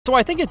So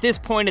I think at this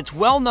point it's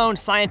well-known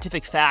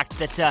scientific fact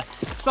that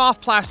soft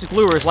plastic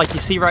lures like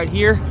you see right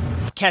here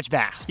catch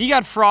bass. You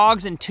got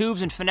frogs and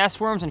tubes and finesse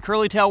worms and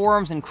curly-tail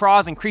worms and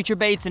craws and creature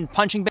baits and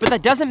punching baits, but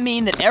that doesn't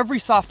mean that every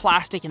soft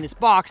plastic in this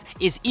box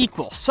is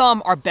equal.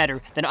 Some are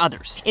better than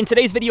others. In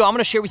today's video, I'm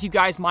gonna share with you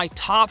guys my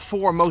top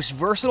 4 most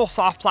versatile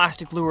soft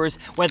plastic lures,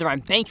 whether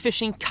I'm bank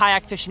fishing,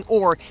 kayak fishing,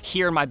 or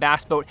here in my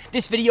bass boat.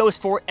 This video is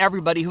for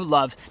everybody who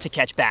loves to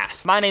catch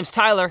bass. My name's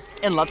Tyler,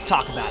 and let's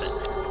talk about it.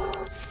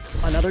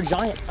 Another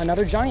giant,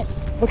 another giant.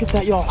 Look at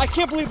that, y'all. I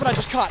can't believe what I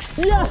just caught.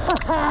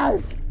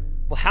 Yes!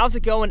 Well, how's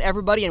it going,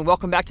 everybody, and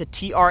welcome back to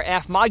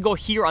TRF. My goal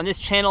here on this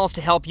channel is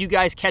to help you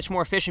guys catch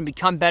more fish and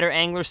become better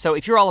anglers, so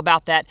if you're all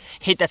about that,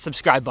 hit that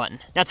subscribe button.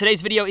 Now,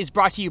 today's video is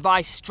brought to you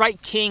by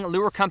Strike King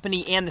Lure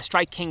Company and the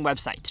Strike King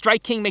website.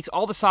 Strike King makes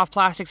all the soft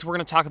plastics we're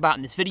gonna talk about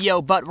in this video,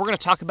 but we're gonna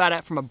talk about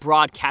it from a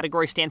broad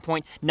category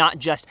standpoint, not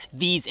just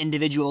these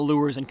individual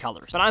lures and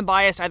colors. But I'm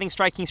biased, I think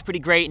Strike King's pretty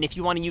great, and if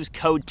you wanna use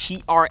code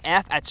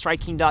TRF at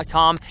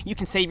StrikeKing.com, you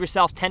can save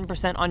yourself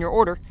 10% on your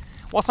order.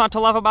 What's not to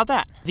love about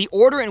that? The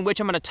order in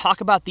which I'm gonna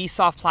talk about these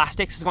soft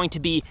plastics is going to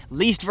be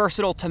least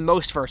versatile to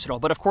most versatile,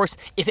 but of course,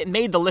 if it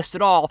made the list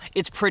at all,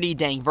 it's pretty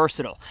dang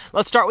versatile.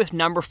 Let's start with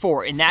number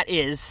 4, and that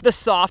is the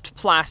soft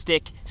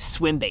plastic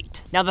swim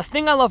bait. Now, the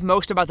thing I love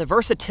most about the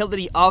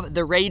versatility of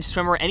the Rage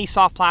Swimmer, any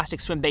soft plastic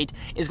swim bait,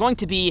 is going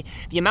to be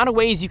the amount of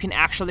ways you can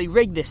actually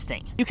rig this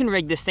thing. You can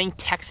rig this thing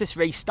Texas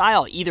rig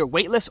style, either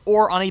weightless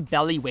or on a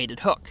belly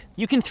weighted hook.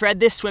 You can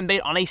thread this swim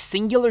bait on a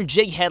singular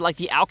jig head like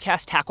the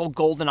Outcast Tackle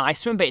GoldenEye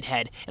swim bait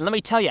head. And let me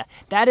tell you,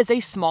 that is a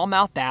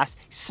smallmouth bass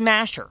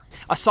smasher.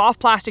 A soft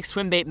plastic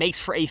swim bait makes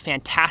for a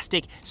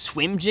fantastic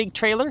swim jig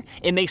trailer.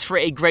 It makes for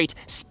a great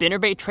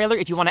spinnerbait trailer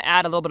if you want to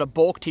add a little bit of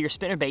bulk to your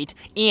spinnerbait.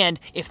 And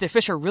if the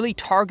fish are really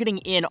targeting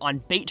in on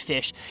bait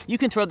fish, you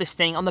can throw this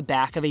thing on the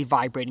back of a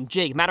vibrating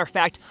jig. Matter of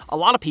fact, a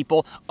lot of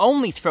people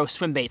only throw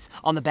swim baits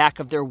on the back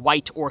of their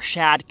white or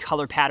shad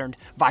color patterned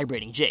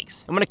vibrating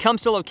jigs. And when it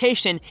comes to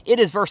location, it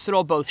is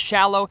versatile both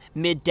shallow,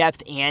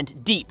 mid-depth,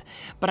 and deep.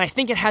 But I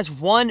think it has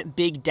one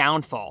big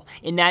downfall,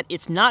 in that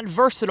it's not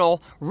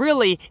versatile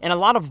really in a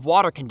lot of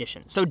water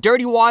conditions. So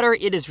dirty water,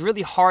 it is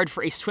really hard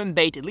for a swim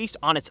bait, at least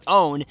on its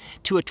own,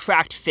 to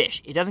attract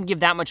fish. It doesn't give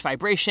that much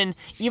vibration.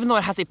 Even though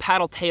it has a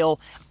paddle tail,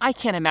 I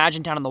can't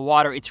imagine down in the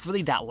water it's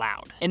really that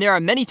loud. And there are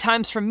many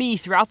times for me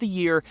throughout the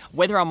year,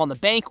 whether I'm on the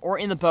bank or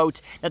in the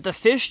boat, that the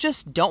fish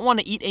just don't want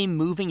to eat a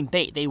moving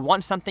bait. They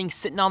want something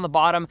sitting on the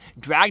bottom,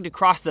 dragged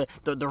across the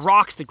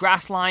rocks, the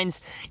grass lines,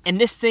 and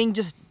this thing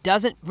just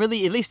doesn't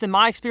really, at least in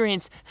my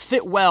experience,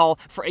 fit well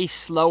for a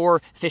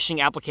slower fishing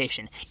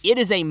application. It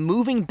is a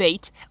moving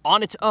bait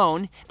on its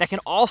own that can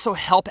also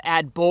help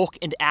add bulk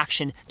and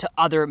action to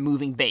other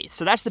moving baits.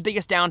 So that's the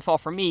biggest downfall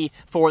for me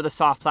for the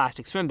soft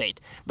plastic swim bait,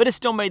 but it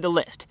still made the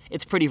list.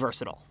 It's pretty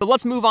versatile. But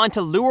let's move on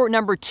to lure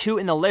number 2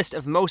 in the list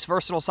of most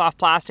versatile soft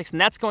plastics, and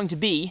that's going to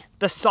be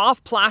the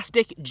soft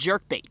plastic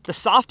jerkbait. The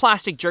soft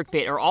plastic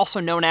jerkbait, or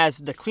also known as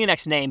the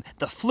Kleenex name,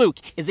 the Fluke,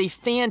 is a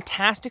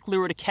fantastic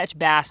lure to catch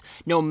bass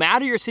no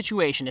matter your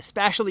situation,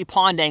 especially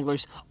pond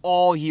anglers,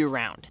 all year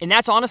round. And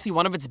that's honestly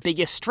one of its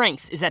biggest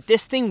strengths, is that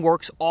this thing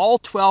works all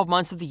 12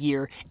 months of the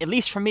year, at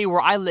least for me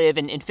where I live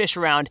and fish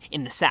around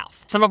in the south.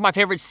 Some of my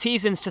favorite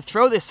seasons to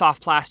throw this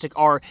soft plastic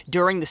are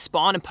during the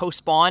spawn and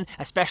post-spawn,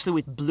 especially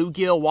with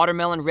bluegill,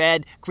 watermelon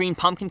red, green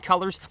pumpkin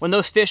colors, when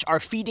those fish are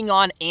feeding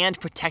on and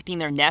protecting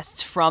their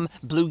nests from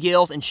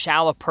bluegills and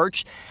shallow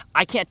perch.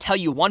 I can't tell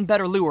you one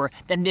better lure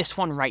than this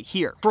one right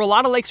here. For a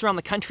lot of lakes around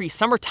the country,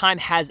 summertime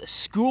has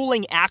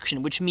schooling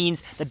action, which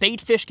means the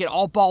bait fish get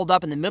all balled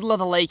up in the middle of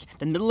the lake,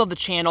 the middle of the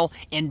channel,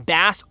 and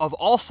bass of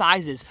all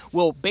sizes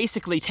will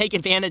basically take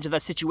advantage of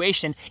that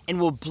situation and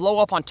will blow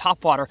up on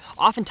topwater,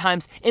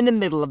 oftentimes in the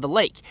middle of the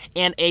lake.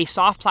 And a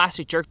soft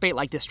plastic jerkbait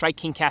like the Strike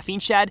King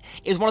Caffeine Shad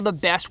is one of the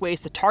best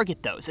ways to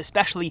target those,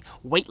 especially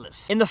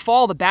weightless. In the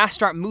fall, the bass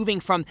start moving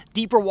from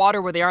deeper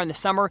water where they are in the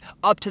summer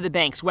up to the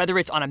banks, whether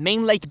it's on a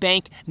main lake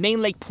bank, main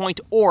lake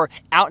point, or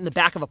out in the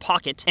back of a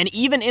pocket. And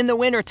even in the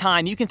winter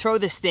time, you can throw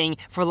this thing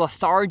for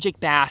lethargic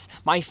bass.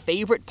 My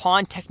favorite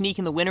pond technique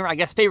in the winter, I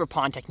guess favorite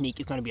pond technique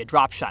is going to be a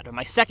drop shot, but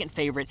my second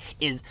favorite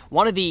is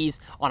one of these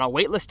on a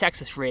weightless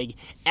Texas rig,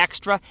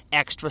 extra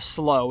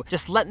slow,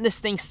 just letting this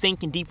thing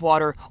sink in deep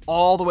water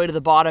all the way to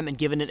the bottom and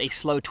giving it a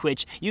slow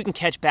twitch. You can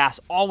catch bass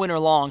all winter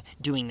long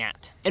doing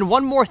that. And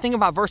one more thing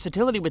about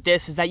versatility with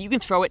this is that you can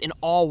throw it in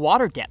all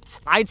water depths.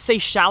 I'd say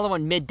shallow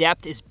and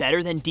mid-depth is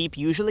better than deep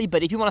usually,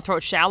 but if you want to throw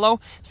it shallow,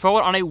 throw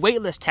it on a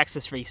weightless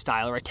Texas rig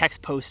style or a Tex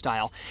Post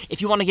style.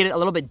 If you want to get it a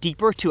little bit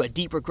deeper to a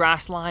deeper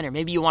grass line, or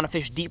maybe you want to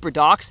fish deeper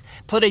docks,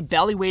 put a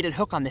belly weighted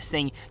hook on this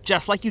thing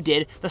just like you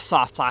did the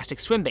soft plastic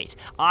swim bait.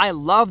 I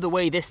love the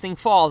way this thing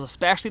falls,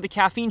 especially the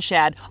Caffeine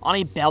Shad, on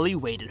a belly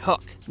weighted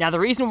hook. Now, the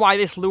reason why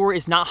this lure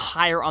is not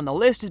higher on the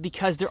list is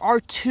because there are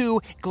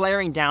 2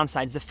 glaring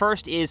downsides. The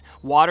first is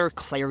water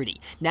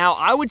clarity. Now,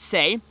 I would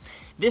say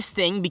This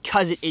thing,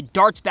 because it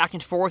darts back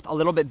and forth a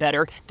little bit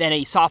better than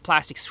a soft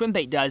plastic swim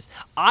bait does,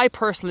 I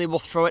personally will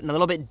throw it in a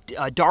little bit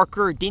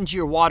darker,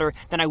 dingier water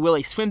than I will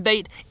a swim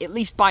bait, at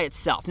least by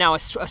itself. Now, a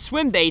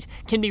swim bait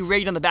can be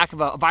rigged on the back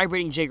of a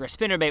vibrating jig or a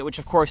spinnerbait, which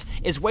of course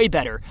is way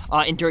better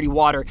in dirty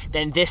water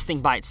than this thing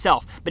by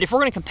itself. But if we're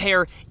gonna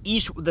compare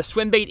the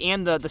swim bait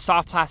and the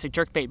soft plastic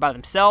jerk bait by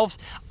themselves,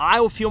 I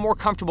will feel more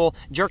comfortable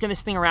jerking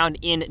this thing around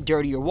in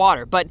dirtier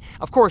water. But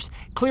of course,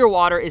 clear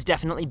water is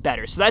definitely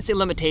better. So that's a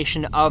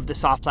limitation of the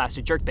soft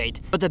plastic jerk bait.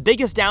 But the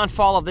biggest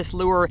downfall of this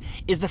lure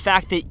is the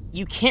fact that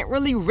you can't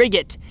really rig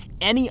it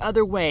any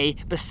other way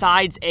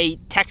besides a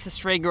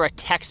Texas rig or a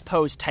Tex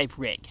Pose type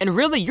rig. And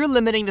really, you're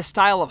limiting the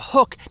style of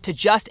hook to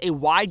just a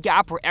wide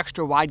gap or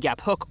extra wide gap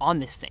hook on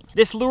this thing.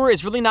 This lure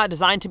is really not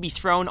designed to be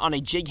thrown on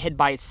a jig head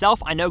by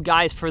itself. I know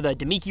guys for the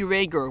Demiki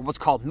rig, or what's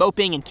called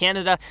moping in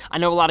Canada, I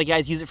know a lot of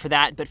guys use it for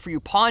that, but for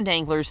you pond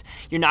anglers,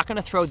 you're not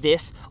gonna throw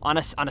this on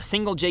a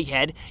single jig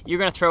head. You're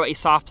gonna throw a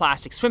soft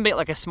plastic swim bait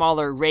like a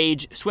smaller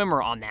Rage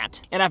swimmer on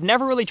that. And I've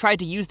never really tried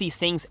to use these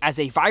things as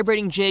a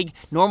vibrating jig,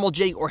 normal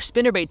jig, or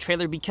spinnerbait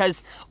trailer because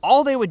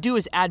all they would do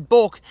is add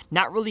bulk,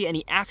 not really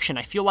any action.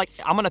 I feel like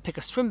I'm gonna pick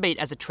a swim bait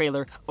as a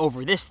trailer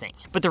over this thing.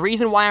 But the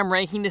reason why I'm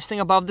ranking this thing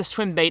above the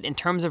swim bait in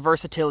terms of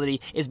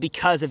versatility is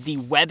because of the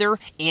weather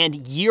and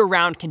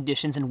year-round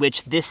conditions in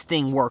which this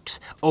thing works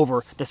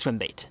over the swim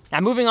bait. Now,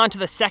 moving on to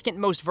the second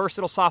most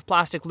versatile soft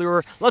plastic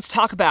lure, let's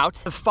talk about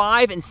the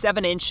 5 and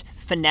 7 inch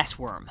Finesse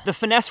worm. The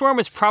Finesse worm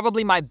is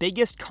probably my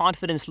biggest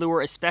confidence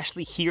lure,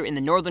 especially here in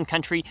the northern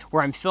country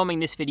where I'm filming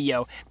this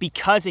video,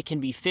 because it can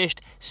be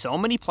fished so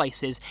many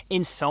places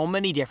in so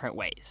many different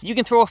ways. You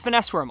can throw a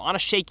Finesse worm on a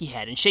shaky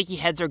head, and shaky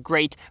heads are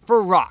great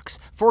for rocks,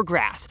 for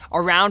grass,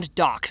 around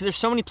docks. There's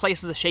so many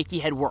places a shaky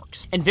head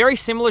works. And very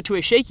similar to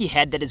a shaky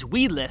head that is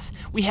weedless,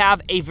 we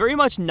have a very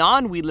much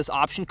non-weedless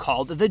option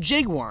called the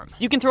jig worm.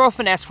 You can throw a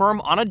Finesse worm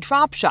on a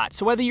drop shot,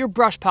 so whether you're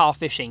brush pile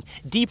fishing,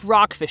 deep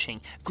rock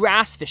fishing,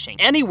 grass fishing,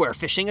 anywhere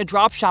fishing, a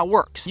drop shot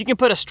works. You can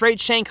put a straight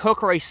shank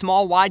hook or a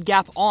small wide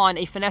gap on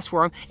a Finesse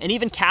worm and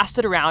even cast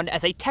it around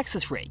as a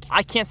Texas rig.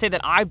 I can't say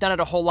that I've done it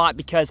a whole lot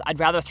because I'd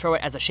rather throw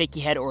it as a shaky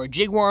head or a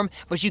jig worm,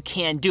 but you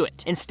can do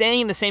it. And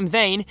staying in the same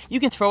vein,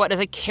 you can throw it as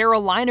a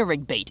Carolina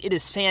rig bait. It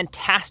is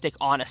fantastic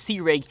on a sea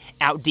rig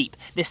out deep.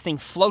 This thing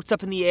floats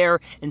up in the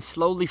air and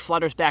slowly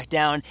flutters back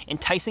down,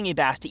 enticing a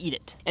bass to eat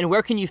it. And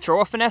where can you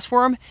throw a Finesse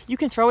worm? You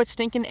can throw it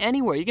stinking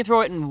anywhere. You can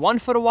throw it in 1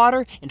 foot of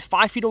water, in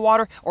 5 feet of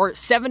water, or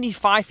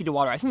 75 feet of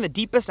water. I think the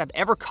deepest I've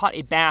ever caught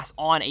a bass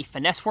on a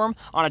Finesse worm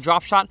on a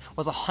drop shot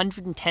was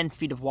 110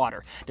 feet of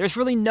water. There's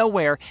really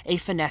nowhere a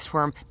Finesse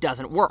worm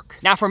doesn't work.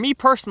 Now, for me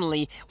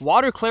personally,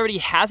 water clarity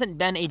hasn't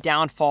been a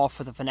downfall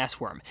for the Finesse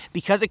worm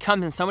because it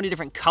comes in so many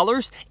different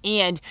colors,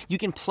 and you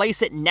can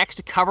place it next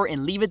to cover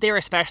and leave it there,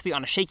 especially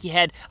on a shaky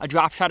head, a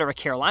drop shot, or a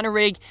Carolina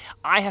rig.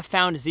 I have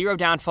found zero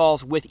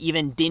downfalls with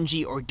even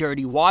dingy or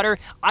dirty water.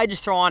 I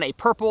just throw on a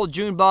purple,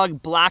 June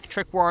bug, black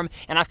trick worm,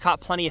 and I've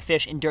caught plenty of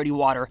fish in dirty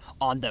water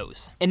on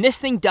those. And this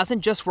thing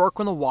doesn't just work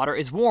when the water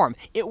is warm.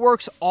 It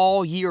works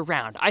all year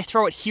round. I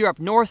throw it here up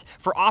north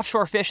for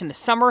offshore fish in the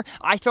summer.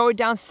 I throw it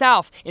down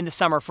south in the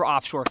summer for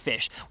offshore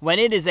fish. When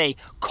it is a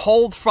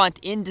cold front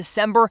in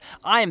December,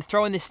 I am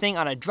throwing this thing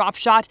on a drop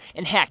shot,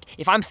 and heck,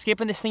 if I'm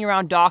skipping this thing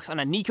around docks on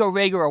a Nico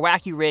rig or a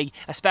wacky rig,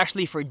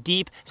 especially for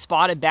deep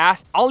spotted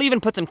bass, I'll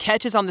even put some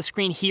catches on the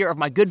screen here of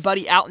my good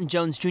buddy Alton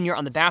Jones Jr.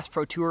 on the Bass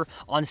Pro Tour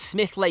on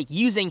Smith Lake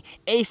using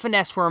a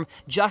Finesse worm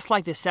just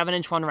like the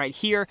 7-inch one right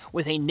here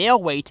with a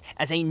nail weight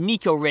as a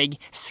Nico rig,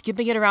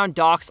 skipping it around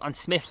docks on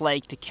Smith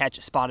Lake to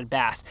catch spotted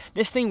bass.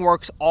 This thing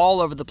works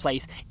all over the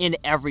place in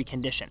every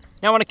condition.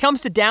 Now, when it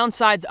comes to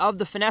downsides of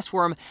the Finesse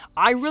worm,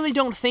 I really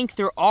don't think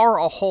there are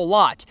a whole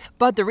lot,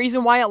 but the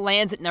reason why it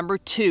lands at number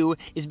 2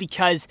 is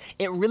because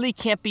it really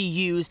can't be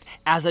used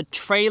as a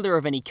trailer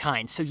of any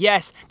kind. So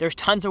yes, there's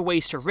tons of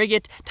ways to rig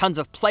it, tons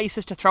of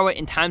places to throw it,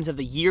 in times of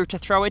the year to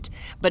throw it,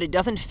 but it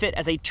doesn't fit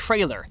as a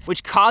trailer,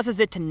 which causes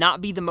it to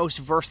not be the most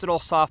versatile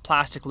soft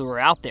plastic lure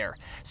out there.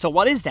 So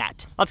what is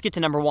that? Let's get to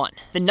number 1.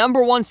 The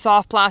number 1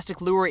 soft plastic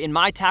lure in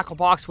my tackle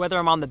box, whether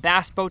I'm on the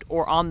bass boat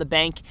or on the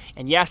bank,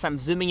 and yes, I'm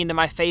zooming into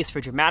my face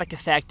for dramatic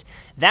effect,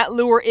 that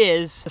lure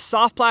is the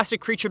soft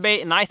plastic creature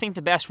bait, and I think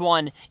the best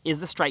one is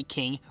the Strike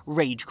King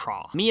Rage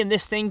Craw. Me and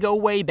this thing go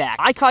way back.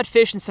 I caught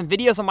fish in some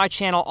videos on my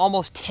channel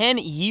almost 10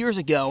 years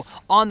ago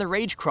on the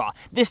Rage Craw.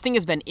 This thing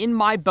has been in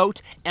my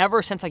boat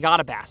ever since I got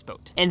a bass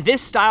boat. And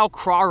this style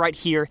craw right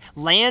here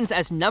lands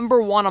as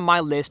number 1 on my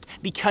list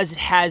because it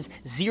has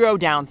zero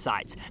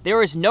downsides.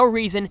 There is no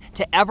reason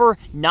to ever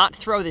not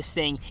throw this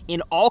thing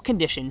in all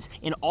conditions,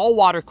 in all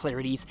water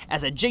clarities,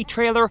 as a jig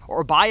trailer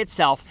or by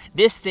itself.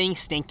 This thing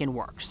stinking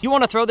works. You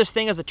want to throw this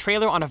thing as a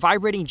trailer on a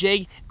vibrating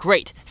jig,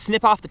 great.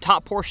 Snip off the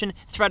top portion,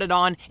 thread it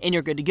on, and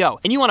you're good to go.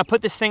 And you want to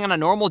put this thing on a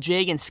normal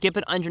jig and skip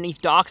it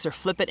underneath docks or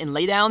flip it in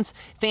laydowns?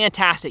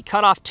 Fantastic.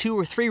 Cut off 2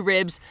 or 3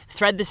 ribs,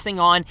 thread this thing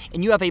on,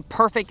 and you have a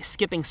perfect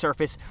skipping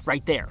surface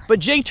right there. But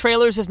jig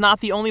trailers is not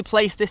the only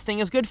place this thing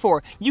is good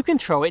for. You can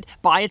throw it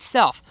by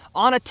itself,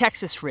 on a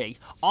Texas rig,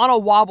 on a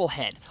wobble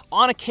head,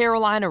 on a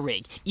Carolina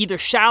rig, either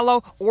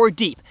shallow or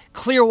deep,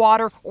 clear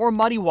water or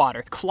muddy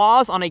water.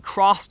 Claws on a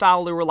Craw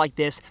style lure like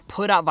this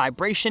put out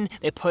vibration,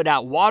 they put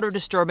out water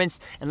disturbance,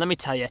 and let me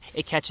tell you,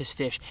 it catches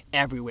fish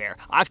everywhere.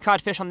 I've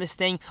caught fish on this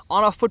thing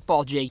on a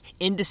football jig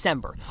in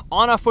December,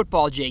 on a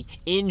football jig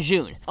in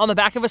June, on the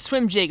back of a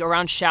swim jig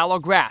around shallow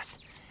grass,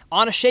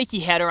 on a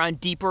shaky head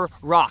around deeper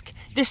rock.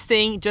 This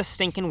thing just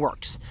stinking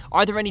works.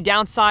 Are there any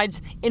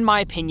downsides? In my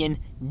opinion,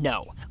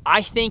 no.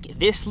 I think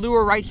this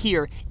lure right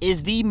here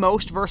is the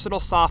most versatile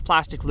soft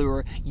plastic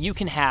lure you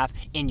can have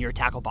in your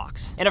tackle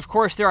box. And of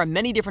course, there are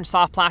many different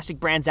soft plastic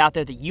brands out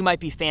there that you might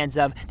be fans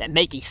of that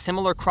make a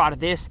similar craw to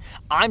this.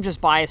 I'm just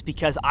biased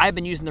because I've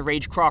been using the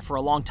Rage Craw for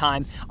a long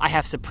time. I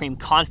have supreme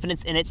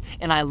confidence in it,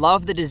 and I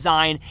love the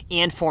design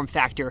and form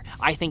factor.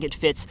 I think it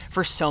fits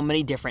for so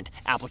many different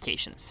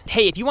applications.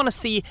 Hey, if you want to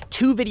see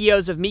 2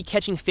 videos of me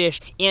catching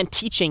fish and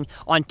teaching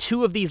on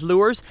 2 of these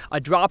lures, a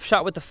drop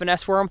shot with the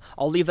finesse worm,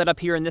 I'll leave that up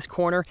here in this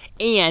corner,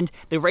 and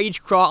the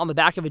Rage Craw on the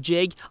back of a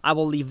jig, I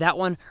will leave that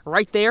one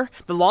right there.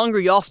 The longer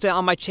y'all stay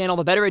on my channel,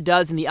 the better it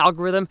does in the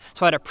algorithm,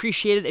 so I'd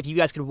appreciate it if you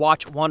guys could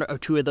watch 1 or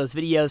 2 of those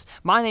videos.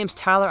 My name's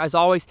Tyler. As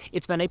always,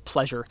 it's been a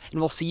pleasure, and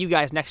we'll see you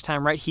guys next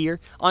time right here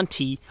on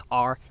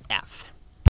TRF.